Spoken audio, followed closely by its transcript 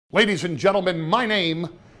Ladies and gentlemen, my name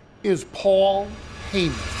is Paul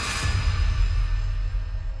Heyman.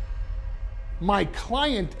 My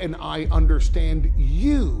client and I understand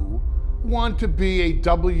you want to be a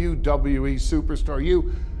WWE superstar.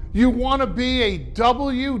 You want to be a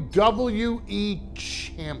WWE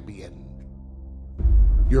champion.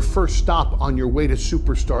 Your first stop on your way to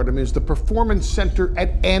superstardom is the Performance Center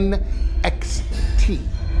at NXT.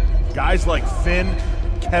 Guys like Finn,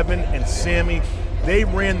 Kevin, and Sammy, they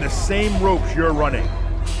ran the same ropes you're running.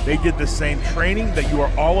 They did the same training that you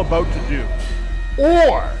are all about to do.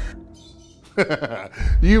 Or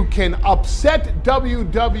you can upset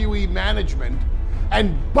WWE management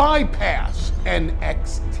and bypass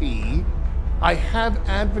NXT. I have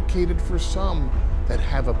advocated for some that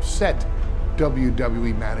have upset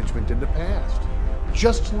WWE management in the past.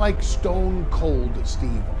 Just like Stone Cold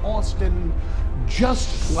Steve Austin,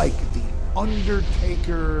 just like The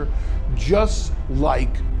Undertaker, just like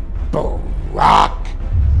Brock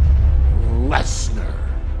Lesnar.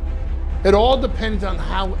 It all depends on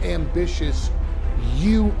how ambitious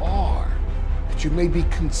you are, that you may be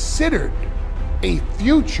considered a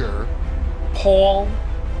future Paul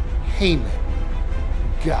Heyman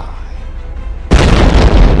guy.